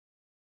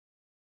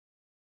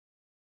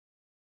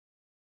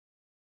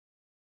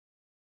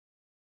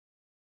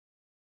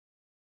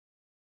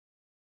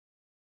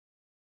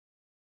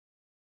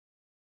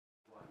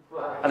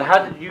And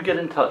how did you get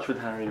in touch with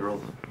Harry,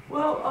 Rob?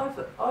 Well,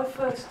 I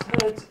first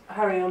heard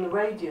Harry on the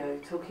radio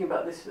talking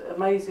about this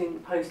amazing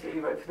post that he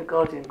wrote for The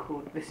Guardian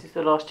called "This is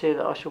the last year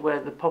that I shall wear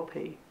the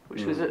poppy,"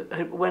 which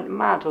went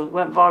mad, or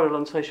went viral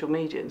on social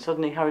media, and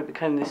suddenly Harry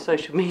became this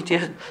social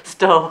media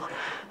star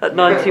at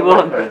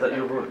 91.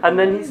 And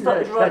then he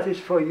started writing. That is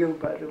for you,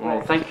 by the way.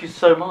 Oh, thank you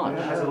so much.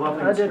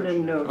 I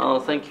didn't know. Oh,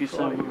 thank you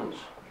so much.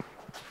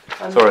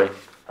 And, Sorry.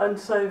 And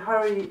so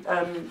Harry,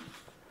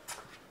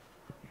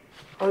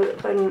 I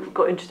then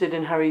got interested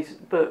in Harry's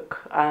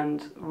book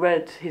and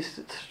read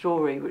his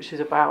story, which is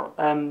about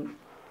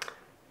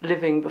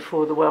living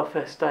before the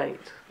welfare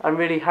state. And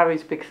really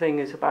Harry's big thing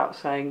is about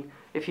saying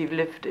if you've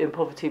lived in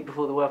poverty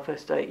before the welfare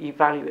state, you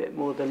value it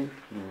more than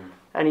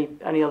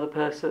any other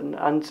person,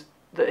 and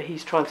that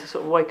he's trying to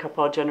sort of wake up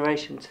our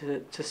generation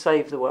to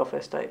save the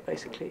welfare state,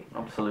 basically.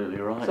 Absolutely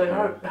right.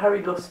 So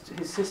Harry lost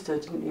his sister,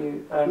 didn't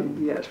you?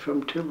 Yes,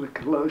 from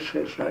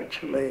tuberculosis,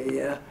 actually.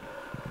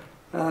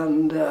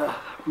 And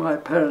my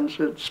parents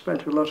had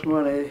spent a lot of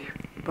money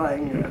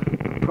buying a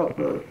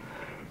proper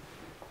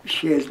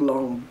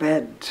chaise-long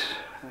bed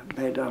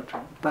made out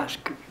of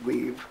basket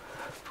weave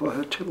for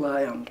her to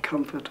lie on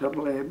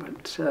comfortably,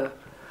 but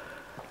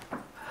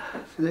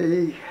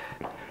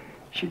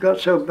she got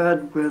so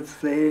bad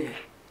with the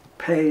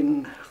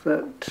pain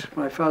that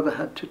my father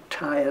had to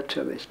tie her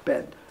to this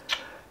bed.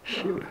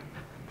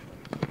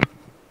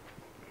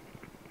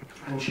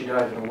 And she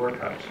died in a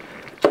workhouse.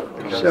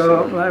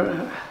 So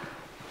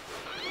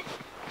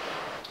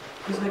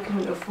because they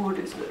couldn't afford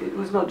it. It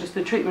was not just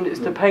the treatment, it's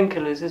the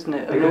painkillers, isn't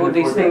it? They And all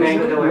these things.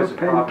 Painkillers,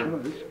 proper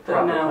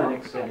now,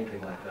 clinics,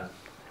 anything like that.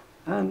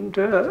 And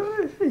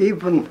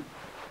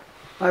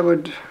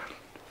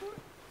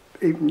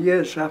even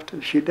years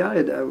after she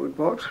died, I would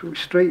walk through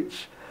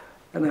streets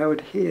and I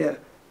would hear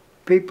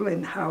people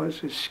in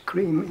houses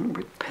screaming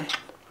with pain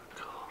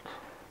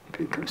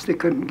because they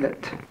couldn't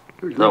get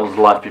relief. That was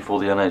life before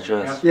the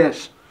NHS.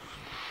 Yes.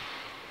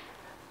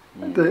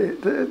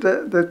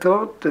 The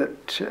thought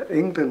that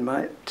England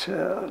might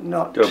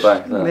not go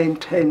back there,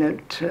 maintain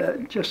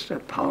it just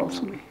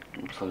appalls me.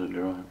 Absolutely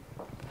right.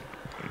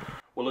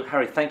 Well, look,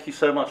 Harry, thank you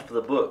so much for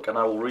the book, and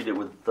I will read it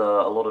with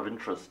a lot of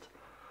interest.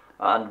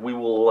 And we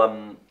will.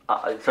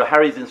 So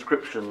Harry's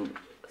inscription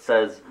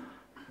says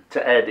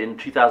to Ed in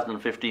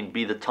 2015: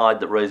 "Be the tide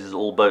that raises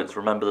all boats.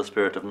 Remember the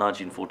spirit of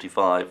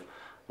 1945.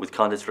 With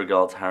kindest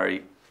regards,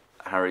 Harry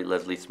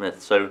Leslie Smith."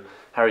 So,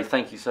 Harry,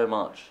 thank you so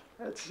much.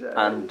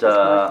 And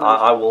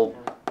I will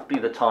be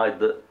the tide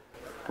that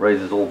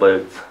raises all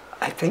boats.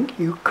 I think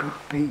you could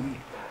be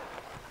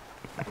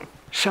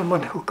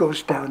someone who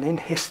goes down in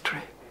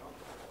history.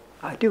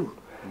 I do.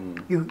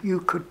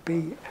 You could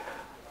be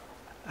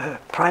a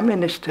Prime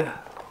Minister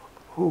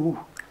who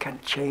can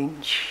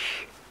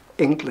change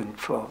England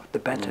for the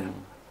better.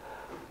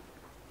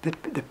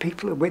 The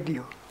people are with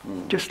you.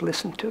 Just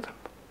listen to them.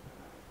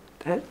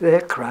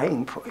 They're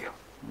crying for you.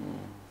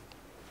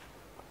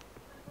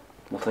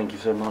 Well, thank you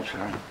so much,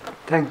 Harry.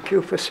 Thank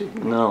you for seeing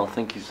me. No,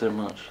 thank you so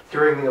much.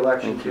 During the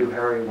election, too,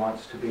 Harry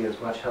wants to be as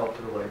much help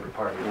to the Labour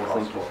Party as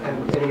possible.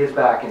 And he is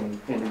back in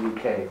the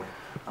UK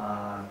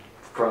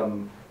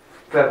from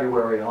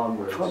February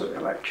onwards. For the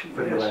election,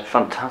 For the election.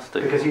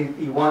 Fantastic. Because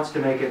he wants to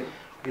make it,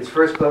 his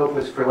first vote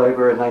was for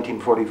Labour in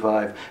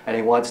 1945, and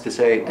he wants to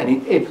say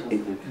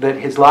that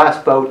his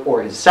last vote,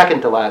 or his second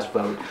to last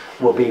vote,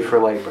 will be for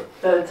Labour.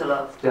 Third to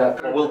last.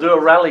 Yeah. We'll do a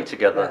rally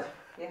together.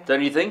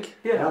 Don't you think?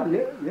 Yeah.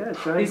 Yes,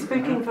 He's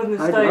speaking from the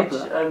stage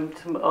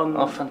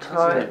on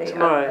fantastic.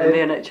 tomorrow in the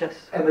NHS.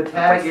 And the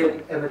tag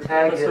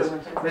is,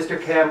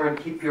 Mr. Cameron,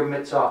 keep your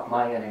mitts off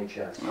my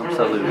NHS.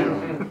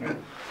 Absolutely.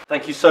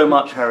 Thank you so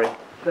much, Harry.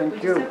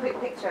 Thank you. Just a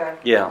quick picture.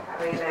 Yeah.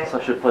 Harry there.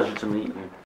 Such a pleasure to meet you.